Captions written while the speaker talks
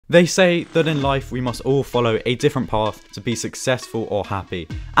They say that in life we must all follow a different path to be successful or happy,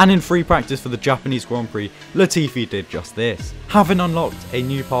 and in free practice for the Japanese Grand Prix, Latifi did just this. Having unlocked a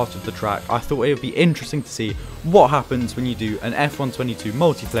new part of the track, I thought it would be interesting to see what happens when you do an F122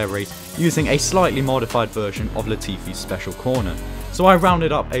 multiplayer race using a slightly modified version of Latifi's special corner. So I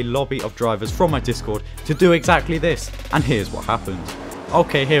rounded up a lobby of drivers from my Discord to do exactly this, and here's what happened.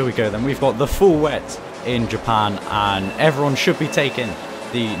 Okay, here we go then, we've got the full wet in Japan, and everyone should be taking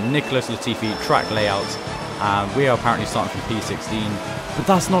the Nicholas Latifi track layout. We are apparently starting from P16, but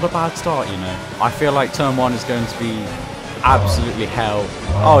that's not a bad start, you know. I feel like turn 1 is going to be absolutely hell.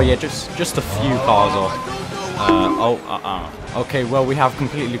 Oh yeah, just a few cars off. Okay, well we have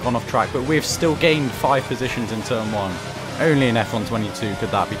completely gone off track, but we've still gained 5 positions in turn 1. Only in F122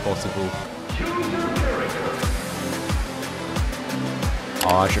 could that be possible.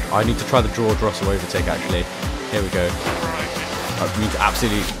 Oh, I need to try the George Russell overtake actually. Here we go. I need to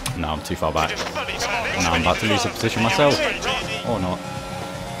absolutely... No, I'm too far back. Now I'm about to lose a position myself. Or not.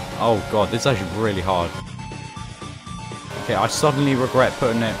 Oh god, this is actually really hard. Okay, I suddenly regret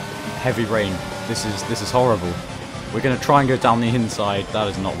putting it heavy rain. This is horrible. We're going to try and go down the inside. That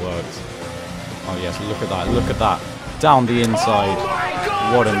has not worked. Oh yes, look at that. Look at that. Down the inside.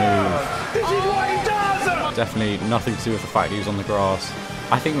 What a move. Definitely nothing to do with the fact that he was on the grass.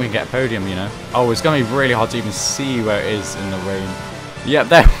 I think we can get a podium, you know. Oh, it's going to be really hard to even see where it is in the rain. Yep,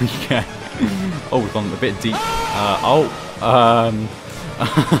 there we go. Oh, we've gone a bit deep.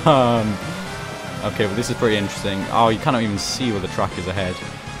 Okay, well this is pretty interesting. Oh, you cannot even see where the track is ahead.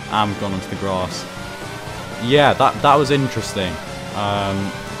 And we've gone onto the grass. Yeah, that was interesting.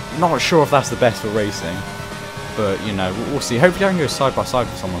 Not sure if that's the best for racing. But, you know, we'll see. Hopefully I can go side by side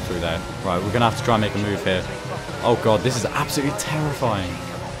with someone through there. Right, we're going to have to try and make a move here. Oh god, this is absolutely terrifying.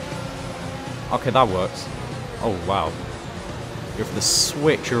 Okay, that works. Oh wow. Go for the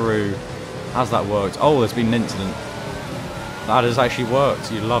switcheroo. How's that worked? Oh, there's been an incident. That has actually worked.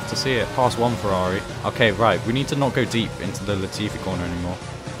 You'd love to see it. Pass 1 Ferrari. Okay, right. We need to not go deep into the Latifi corner anymore.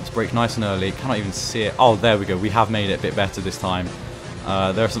 Let's brake nice and early. Cannot even see it. Oh, there we go. We have made it a bit better this time.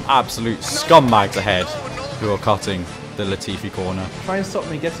 There are some absolute scumbags ahead who are cutting the Latifi corner. Try and stop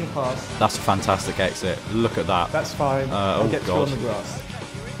me getting past. That's a fantastic exit. Look at that. That's fine. I'll get god. on the grass.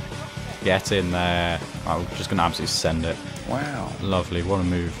 Get in there. Right, we're just going to absolutely send it. Wow. Lovely. What a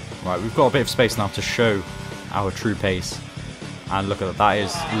move. Right, we've got a bit of space now to show our true pace. And look at that. That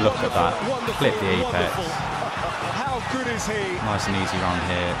is, look at that. Clip the apex. How good is he? Nice and easy around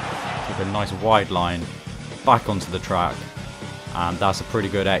here. Keep a nice wide line. Back onto the track. And that's a pretty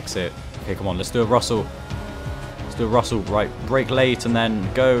good exit. Okay, come on. Let's do a Russell. Let's do a Russell. Right, brake late and then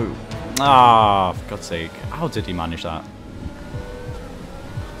go. Ah, for God's sake. How did he manage that?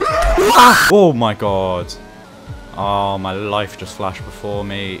 Oh my god. Oh, my life just flashed before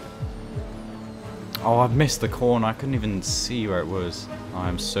me. Oh, I've missed the corner. I couldn't even see where it was. I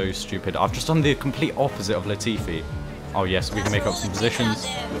am so stupid. I've just done the complete opposite of Latifi. Oh yes, we can make up some positions.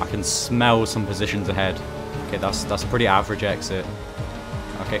 I can smell some positions ahead. Okay, that's a pretty average exit.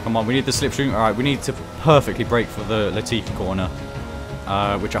 Okay, come on, we need the slipstream. Alright, we need to perfectly brake for the Latifi corner.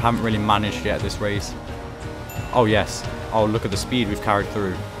 Which I haven't really managed yet this race. Oh yes. Oh, look at the speed we've carried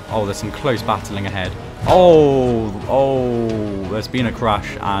through. Oh, there's some close battling ahead. Oh, there's been a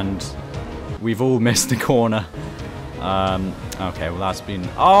crash and we've all missed the corner. Okay, well that's been...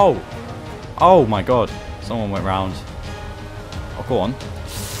 Oh my god. Someone went round. Oh, go on.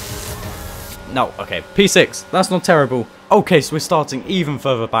 No, okay. P6. That's not terrible. Okay, so we're starting even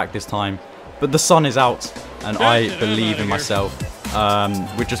further back this time. But the sun is out and I believe in myself.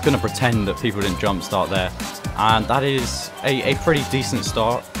 We're just going to pretend that people didn't jump start there. And that is a pretty decent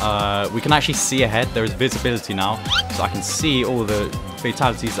start. We can actually see ahead. There is visibility now. So I can see all the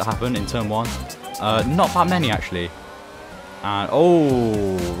fatalities that happen in turn 1. Not that many actually. And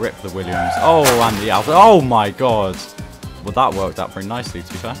oh, rip the Williams. Oh, and the Alpha. Oh my god. Well, that worked out pretty nicely,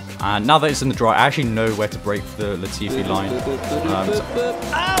 to be fair. And now that it's in the dry, I actually know where to brake for the Latifi line.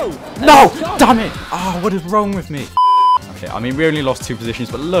 No! Damn it! Oh, what is wrong with me? Okay, I mean, we only lost 2 positions,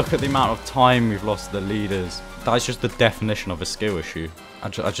 but look at the amount of time we've lost the leaders. That is just the definition of a skill issue. I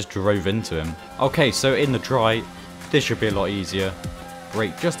just drove into him. Okay, so in the dry, this should be a lot easier.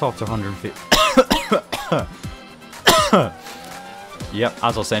 Brake just after 150. Yep,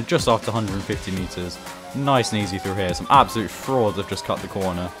 as I was saying, just after 150 meters. Nice and easy through here. Some absolute frauds have just cut the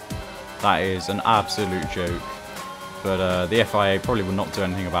corner. That is an absolute joke. But the FIA probably will not do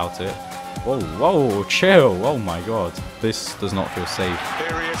anything about it. Whoa, whoa, chill. Oh my god. This does not feel safe.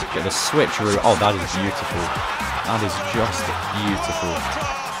 Get the switcheroo. Oh, that is beautiful. That is just beautiful.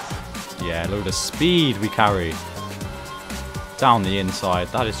 Yeah, look at the speed we carry. down the inside.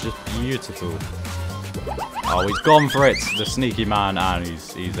 That is just beautiful. Oh, he's gone for it, the sneaky man, and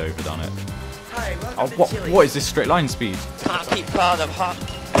he's overdone it. Oh, what is this straight line speed? I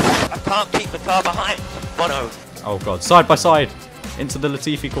can't keep the car behind. Bono. Oh god, side by side into the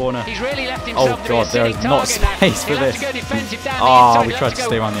Latifi corner. He's really left himself Oh god, there is not space for this. Ah, we tried to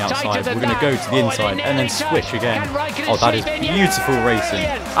stay around the outside. We're going to go to the inside and then switch again. Oh, that is beautiful racing.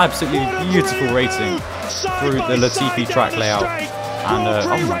 Absolutely beautiful racing through the Latifi track layout. And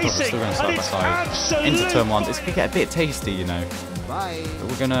oh my god, we're still going side by side into turn 1. It's going to get a bit tasty, you know. But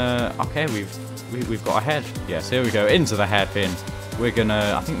we're going to... Okay, we've got ahead. Yes, here we go, into the hairpin. We're going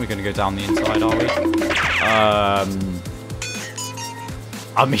to... I think we're going to go down the inside, are we?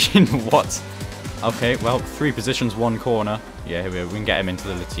 I mean, what? Okay, well, 3 positions, 1 corner. Yeah, here we go. We can get him into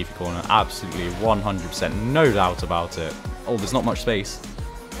the Latifi corner. Absolutely, 100%. No doubt about it. Oh, there's not much space.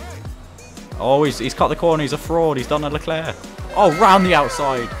 Oh, he's cut the corner. He's a fraud. He's done a Leclerc. Oh, round the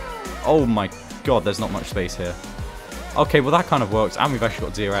outside. Oh, my God. There's not much space here. Okay, well, that kind of works. And we've actually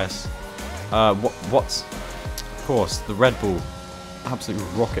got DRS. What? Of course, the Red Bull. Absolute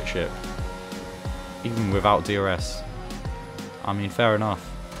rocket ship. Even without DRS. I mean, fair enough.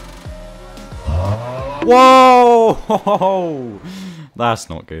 Whoa! That's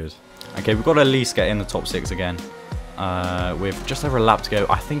not good. Okay, we've got to at least get in the top 6 again. With just over a lap to go.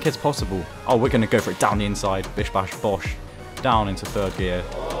 I think it's possible. Oh, we're going to go for it down the inside. Bish, bash, bosh. Down into 3rd gear.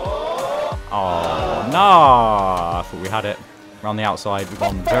 Oh, no! I thought we had it. Around the outside. We've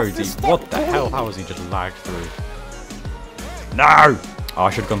gone very deep. What the hell? How has he just lagged through? No! Oh,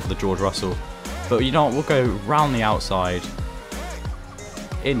 I should have gone for the George Russell. But you know what? We'll go round the outside.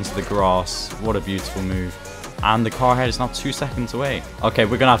 Into the grass. What a beautiful move. And the car ahead is now 2 seconds away. Okay,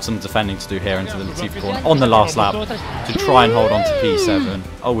 we're going to have some defending to do here into the Latifi corner on the last lap to try and hold on to P7.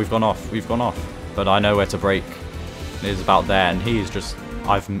 Oh, we've gone off. We've gone off. But I know where to brake. It is about there, and he is just...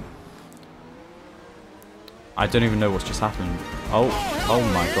 I don't even know what's just happened. Oh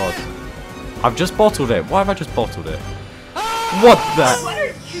my god. I've just bottled it. Why have I just bottled it? What the...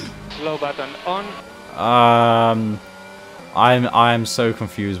 Low button on. I am so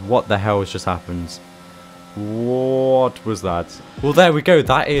confused. What the hell has just happened? What was that? Well, there we go.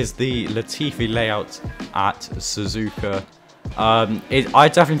 That is the Latifi layout at Suzuka. I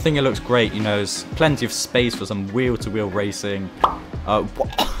definitely think it looks great. You know, there's plenty of space for some wheel-to-wheel racing.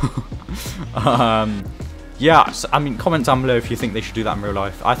 Yeah, so, I mean, comment down below if you think they should do that in real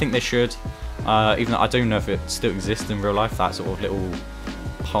life. I think they should. Even though I don't know if it still exists in real life, that sort of little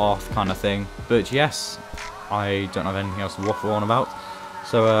path kind of thing. But yes, I don't have anything else to waffle on about.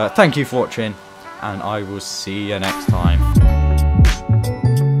 So thank you for watching, and I will see you next time.